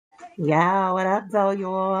Yeah, what up, though,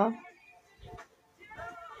 y'all?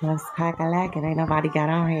 Let's crack a lacking. Ain't nobody got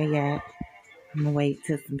on here yet. I'm gonna wait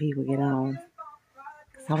till some people get on.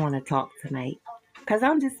 Cause I wanna talk tonight. Cause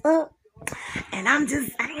I'm just up. And I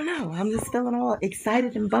don't know. I'm just feeling all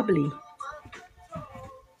excited and bubbly. I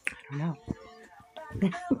don't know.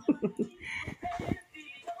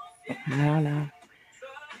 I don't know.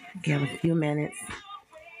 Give a few minutes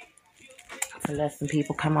to let some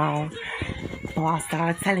people come on. Before I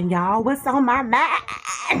start telling y'all what's on my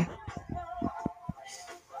mind.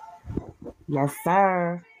 Yes,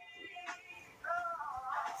 sir.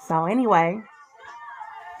 So anyway,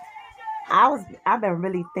 I've been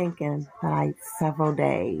really thinking for like several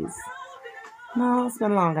days. No, it's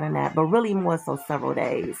been longer than that, but really more so several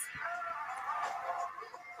days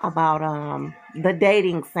about the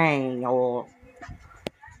dating thing or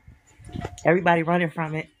everybody running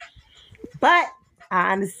from it. But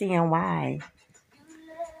I understand why.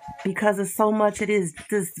 Because of so much it is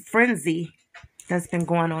this frenzy that's been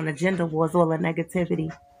going on, the gender wars, all the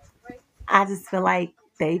negativity. I just feel like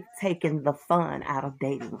they've taken the fun out of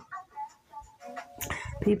dating.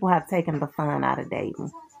 People have taken the fun out of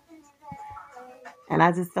dating. And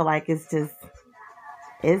I just feel like it's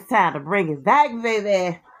time to bring it back,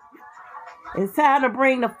 baby. It's time to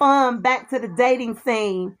bring the fun back to the dating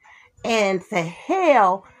scene and to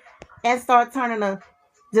hell and start turning to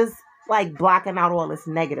just like blocking out all this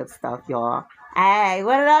negative stuff, y'all. Hey,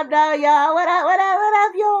 what up, though, y'all? What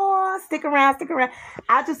up, y'all? Stick around, stick around.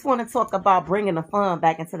 I just want to talk about bringing the fun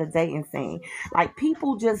back into the dating scene. Like,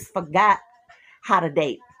 people just forgot how to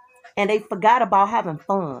date. And they forgot about having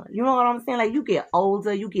fun. You know what I'm saying? Like, you get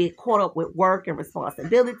older, you get caught up with work and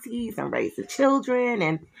responsibilities and raising children.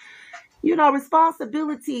 And,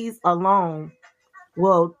 responsibilities alone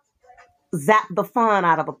will zap the fun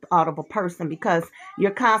out of a person because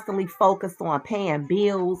you're constantly focused on paying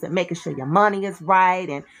bills and making sure your money is right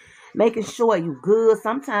and making sure you good.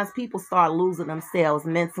 Sometimes people start losing themselves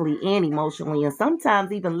mentally and emotionally, and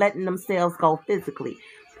sometimes even letting themselves go physically.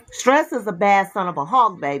 Stress is a bad son of a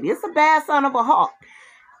hawk, baby. It's a bad son of a hawk.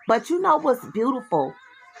 But you know what's beautiful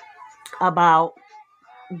about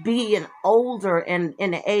being older and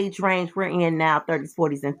in the age range we're in now, 30s,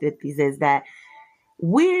 40s, and 50s, is that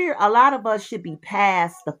a lot of us should be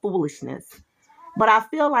past the foolishness. But I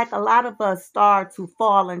feel like a lot of us start to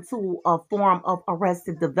fall into a form of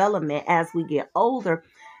arrested development as we get older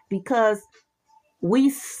because we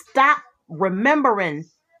stop remembering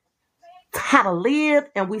how to live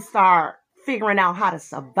and we start figuring out how to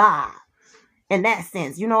survive in that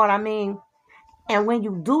sense. You know what I mean? And when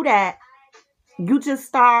you do that, you just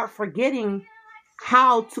start forgetting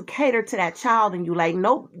how to cater to that child in you. Like,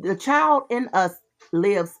 no, the child in us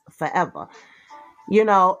lives forever.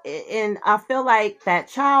 And I feel like that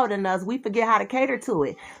child in us, we forget how to cater to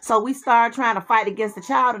it. So we start trying to fight against the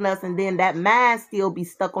child in us, and then that mind still be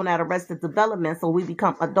stuck on that arrested development. So we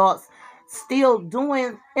become adults still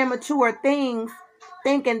doing immature things,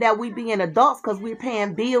 thinking that we being adults because we're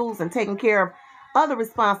paying bills and taking care of other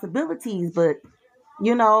responsibilities. But,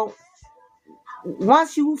 you know,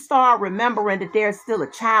 once you start remembering that there's still a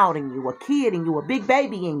child in you, a kid in you, a big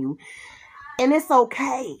baby in you, and it's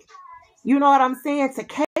okay. You know what I'm saying? To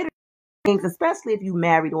cater things, especially if you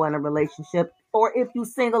married or in a relationship, or if you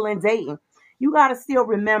single and dating, you got to still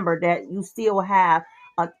remember that you still have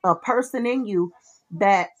a person in you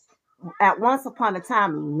that at once upon a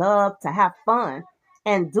time loved to have fun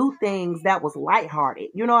and do things that was lighthearted.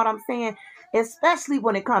 You know what I'm saying? Especially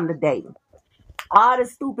when it comes to dating. All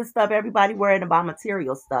this stupid stuff, everybody worrying about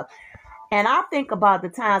material stuff. And I think about the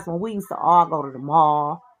times when we used to all go to the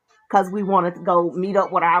mall because we wanted to go meet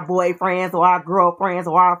up with our boyfriends or our girlfriends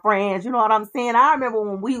or our friends. You know what I'm saying? I remember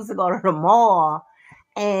when we used to go to the mall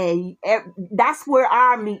and that's where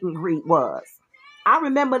our meet and greet was. I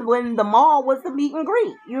remember when the mall was the meet and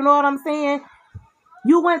greet. You know what I'm saying?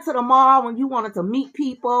 You went to the mall when you wanted to meet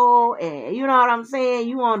people and you know what I'm saying?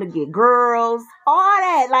 You wanted to get girls, all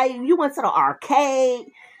that. Like, you went to the arcade.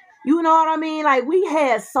 You know what I mean? Like, we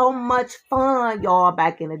had so much fun, y'all,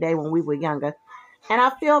 back in the day when we were younger. And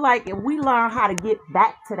I feel like if we learn how to get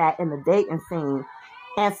back to that in the dating scene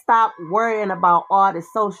and stop worrying about all this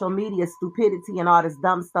social media stupidity and all this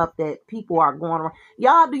dumb stuff that people are going around.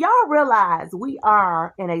 Y'all, do y'all realize we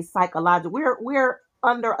are in a psychological, we're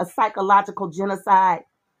under a psychological genocide?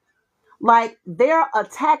 Like, they're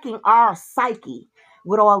attacking our psyche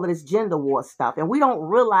with all of this gender war stuff. And we don't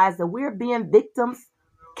realize that we're being victims,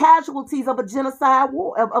 casualties of a genocide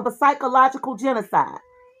war, of a psychological genocide.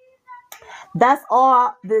 That's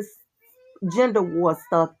all this gender war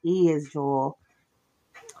stuff is, y'all.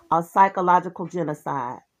 A psychological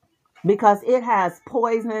genocide. because it has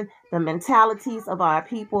poisoned the mentalities of our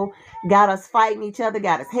people, got us fighting each other,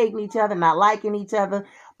 got us hating each other, not liking each other,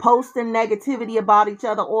 posting negativity about each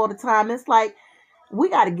other all the time. It's like, we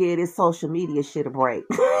got to give this social media shit a break.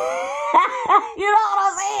 You know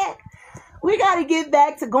what I'm saying? We got to get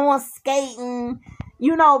back to going skating,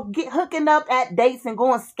 get hooking up at dates and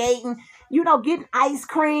going skating, getting ice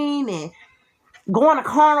cream and going to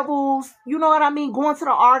carnivals, you know what I mean? Going to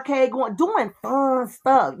the arcade, doing fun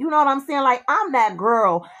stuff. You know what I'm saying? Like, I'm that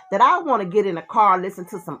girl that I want to get in a car, listen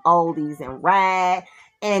to some oldies and ride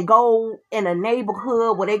and go in a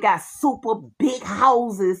neighborhood where they got super big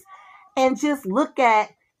houses and just look at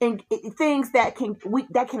and things that can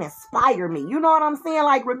inspire me. You know what I'm saying?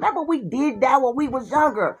 Like, remember we did that when we was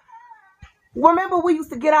younger. Remember we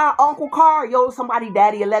used to get our uncle car, somebody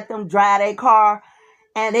daddy will let them drive their car.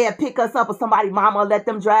 And they'll pick us up, or somebody mama let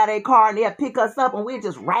them drive their car, and they'll pick us up, and we'll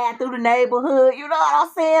just ride through the neighborhood. You know what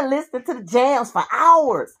I'm saying? Listening to the jams for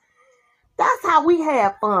hours. That's how we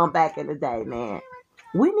had fun back in the day, man.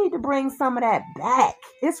 We need to bring some of that back.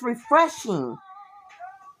 It's refreshing.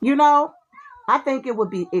 I think it would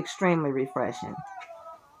be extremely refreshing.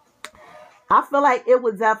 I feel like it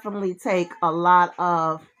would definitely take a lot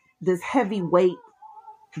of this heavy weight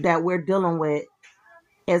that we're dealing with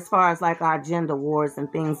as far as like our gender wars and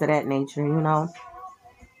things of that nature,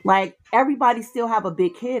 like everybody still have a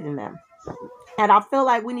big kid in them. And I feel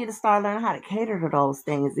like we need to start learning how to cater to those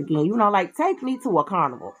things again. Like take me to a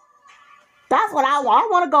carnival. That's what I want. I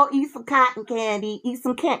want to go eat some cotton candy, eat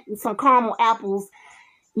some caramel apples.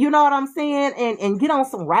 You know what I'm saying? And get on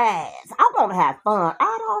some rides. I want to have fun.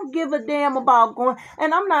 I don't give a damn about going.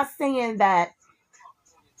 And I'm not saying that,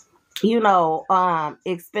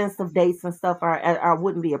 expensive dates and stuff are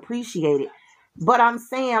wouldn't be appreciated. But I'm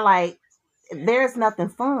saying, like, there's nothing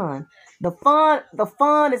fun. The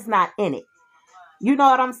fun is not in it. You know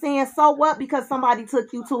what I'm saying? So what? Because somebody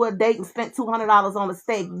took you to a date and spent $200 on a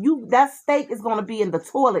steak. That steak is going to be in the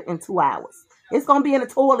toilet in 2 hours. It's going to be in the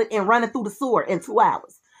toilet and running through the sewer in 2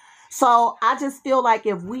 hours. So I just feel like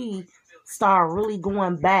if we start really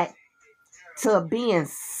going back to being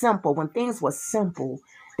simple, when things were simple,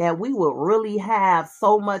 that we would really have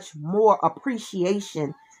so much more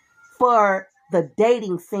appreciation for the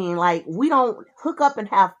dating scene. Like, we don't hook up and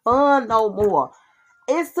have fun no more.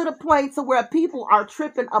 It's to the point to where people are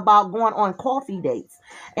tripping about going on coffee dates.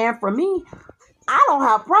 And for me, I don't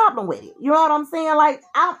have a problem with it. You know what I'm saying? Like,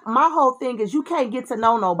 my whole thing is you can't get to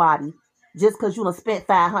know nobody just because you done spent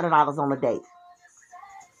 $500 on a date.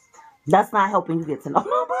 That's not helping you get to know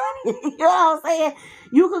nobody. You know what I'm saying?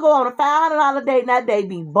 You could go on a $500 date and that day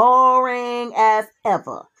be boring as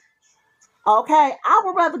ever. Okay? I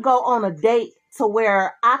would rather go on a date to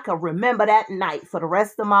where I could remember that night for the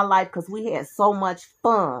rest of my life because we had so much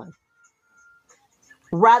fun,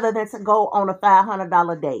 rather than to go on a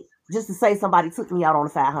 $500 date just to say somebody took me out on a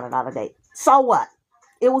 $500 date. So what?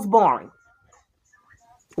 It was boring.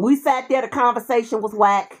 We sat there, the conversation was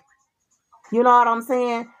whack. You know what I'm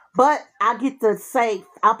saying? But I get to say,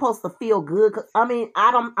 I'm supposed to feel good. I'm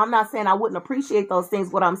not saying I wouldn't appreciate those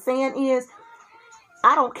things. What I'm saying is,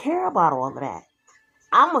 I don't care about all of that.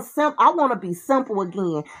 I want to be simple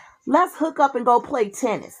again. Let's hook up and go play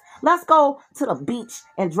tennis. Let's go to the beach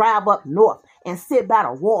and drive up north and sit by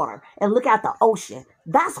the water and look at the ocean.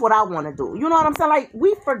 That's what I want to do. You know what I'm saying? Like,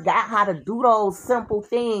 we forgot how to do those simple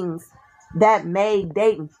things that made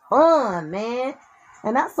dating fun, man.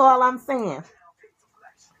 And that's all I'm saying.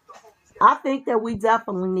 I think that we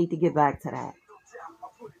definitely need to get back to that.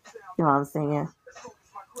 You know what I'm saying?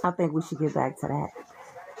 I think we should get back to that.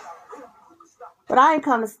 But I ain't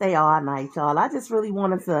come to stay all night, y'all. I just really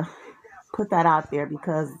wanted to put that out there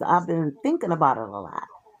because I've been thinking about it a lot.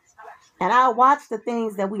 And I watch the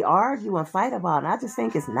things that we argue and fight about, and I just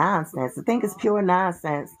think it's nonsense. I think it's pure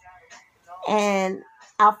nonsense. And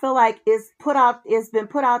I feel like it's been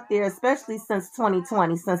put out there, especially since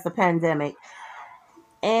 2020, since the pandemic.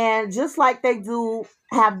 And just like they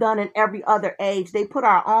have done in every other age, they put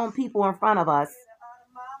our own people in front of us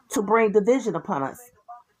to bring division upon us.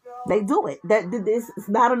 They do it. This is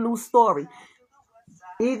not a new story.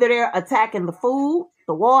 Either they're attacking the food,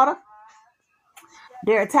 the water,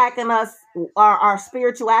 they're attacking us, our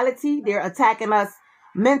spirituality, they're attacking us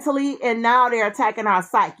mentally, and now they're attacking our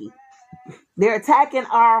psyche. They're attacking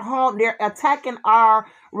our home, they're attacking our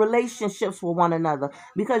relationships with one another.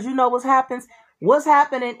 Because you know what happens? What's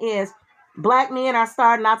happening is black men are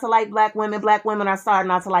starting not to like black women are starting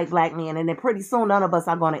not to like black men, and then pretty soon none of us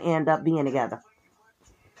are going to end up being together.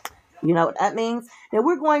 You know what that means? That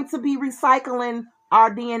we're going to be recycling our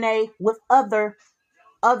DNA with other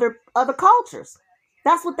cultures.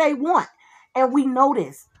 That's what they want. And we know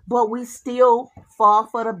this. but we still fall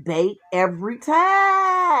for the bait every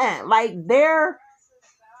time. Like their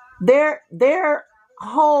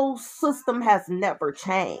whole system has never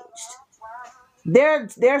changed.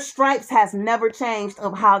 Their stripes has never changed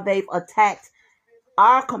of how they've attacked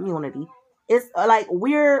our community. It's like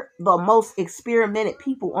we're the most experimented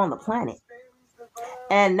people on the planet.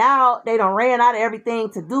 And now they done ran out of everything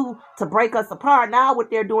to do to break us apart. Now what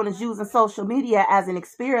they're doing is using social media as an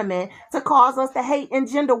experiment to cause us to hate and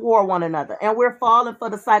gender war one another. And we're falling for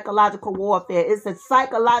the psychological warfare. It's a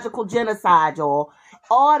psychological genocide, y'all.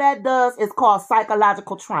 All that does is cause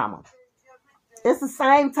psychological trauma. It's the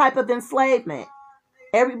same type of enslavement.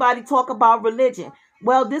 Everybody talk about religion.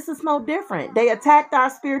 Well, this is no different. They attacked our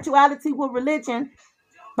spirituality with religion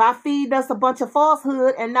by feeding us a bunch of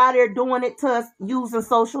falsehood, and now they're doing it to us using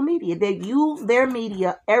social media. They use their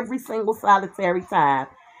media every single solitary time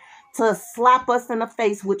to slap us in the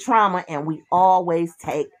face with trauma, and we always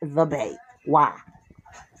take the bait. Why?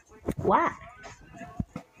 Why?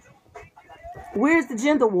 Where's the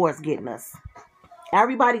gender wars getting us?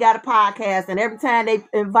 Everybody got a podcast, and every time they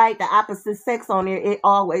invite the opposite sex on there, it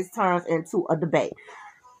always turns into a debate.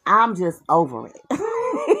 I'm just over it.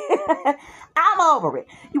 I'm over it.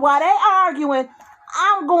 While they arguing,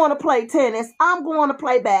 I'm going to play tennis. I'm going to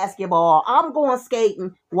play basketball. I'm going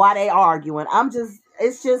skating while they arguing.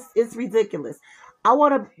 It's ridiculous. I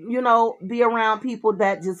want to, be around people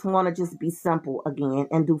that just want to just be simple again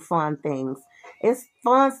and do fun things. It's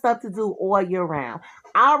fun stuff to do all year round.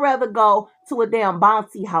 I'd rather go to a damn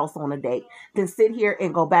bouncy house on a date than sit here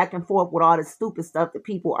and go back and forth with all the stupid stuff that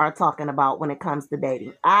people are talking about when it comes to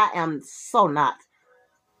dating. I am so not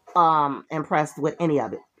impressed with any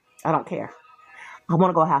of it. I don't care. I want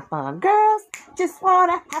to go have fun. Girls just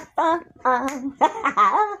want to have fun.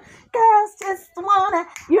 Girls just want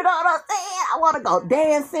to, you know what I'm saying? I want to go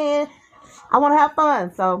dancing. I want to have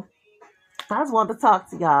fun. So I just wanted to talk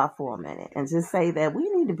to y'all for a minute and just say that we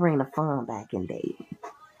need to bring the fun back in dating.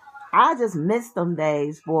 I just miss them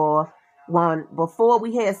days, boy, when before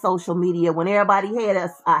we had social media, when everybody had a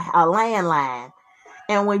landline.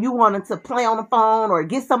 And when you wanted to play on the phone or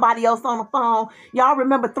get somebody else on the phone, y'all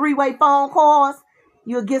remember three-way phone calls?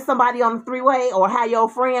 You'll get somebody on the three-way or have your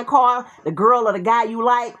friend call the girl or the guy you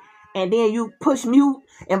like, and then you push mute,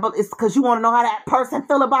 and it's because you want to know how that person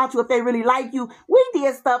feel about you, if they really like you. We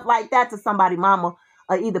did stuff like that to somebody, mama,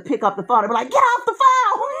 either pick up the phone and be like, get off the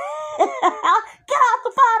phone. Get off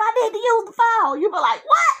the phone. I need to use the phone. You be like,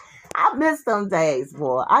 what? I miss them days,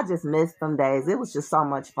 boy. I just miss them days. It was just so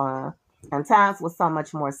much fun. And times was so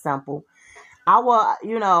much more simple.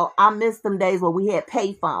 I miss them days where we had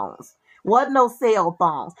pay phones. Wasn't no cell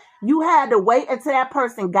phones. You had to wait until that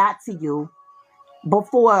person got to you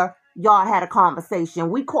before y'all had a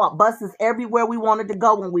conversation. We caught buses everywhere we wanted to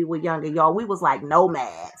go when we were younger, y'all. We was like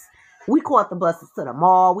nomads. We caught the buses to the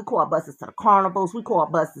mall. We caught buses to the carnivals. We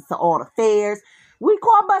caught buses to all the fairs. We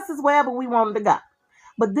caught buses wherever we wanted to go.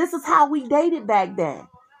 But this is how we dated back then.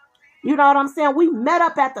 You know what I'm saying? We met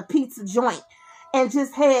up at the pizza joint and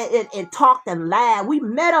just had it and talked and laughed. We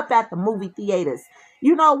met up at the movie theaters.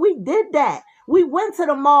 We did that. We went to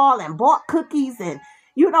the mall and bought cookies and,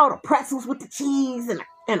 the pretzels with the cheese and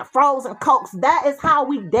the frozen Cokes. That is how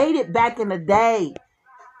we dated back in the day.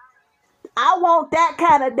 I want that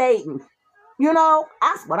kind of dating.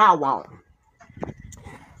 That's what I want.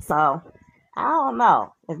 So, I don't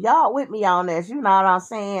know. If y'all with me on this, you know what I'm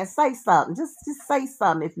saying? Say something. Just say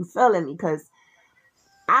something if you feeling me, because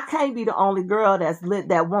I can't be the only girl that's lit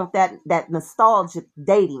that want that nostalgic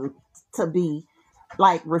dating to be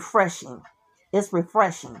like refreshing. It's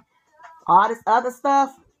refreshing. All this other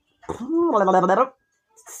stuff,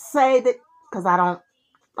 save it, because I don't.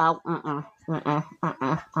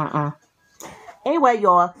 Anyway,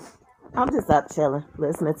 y'all, I'm just up chilling,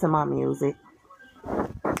 listening to my music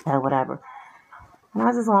and whatever. And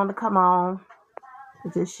I just wanted to come on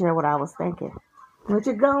and just share what I was thinking. What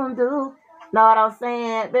you gonna do? Know what I'm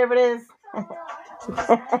saying? There it is.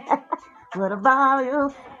 What about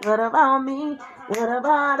you? What about me? What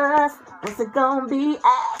about us? What's it gonna be?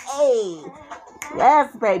 Hey!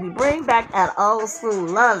 Yes, baby. Bring back that old school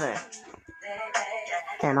loving.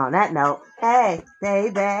 And on that note, hey,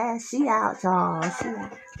 baby, she out, y'all. She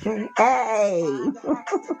out. Hey!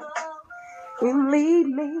 You leave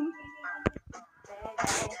me.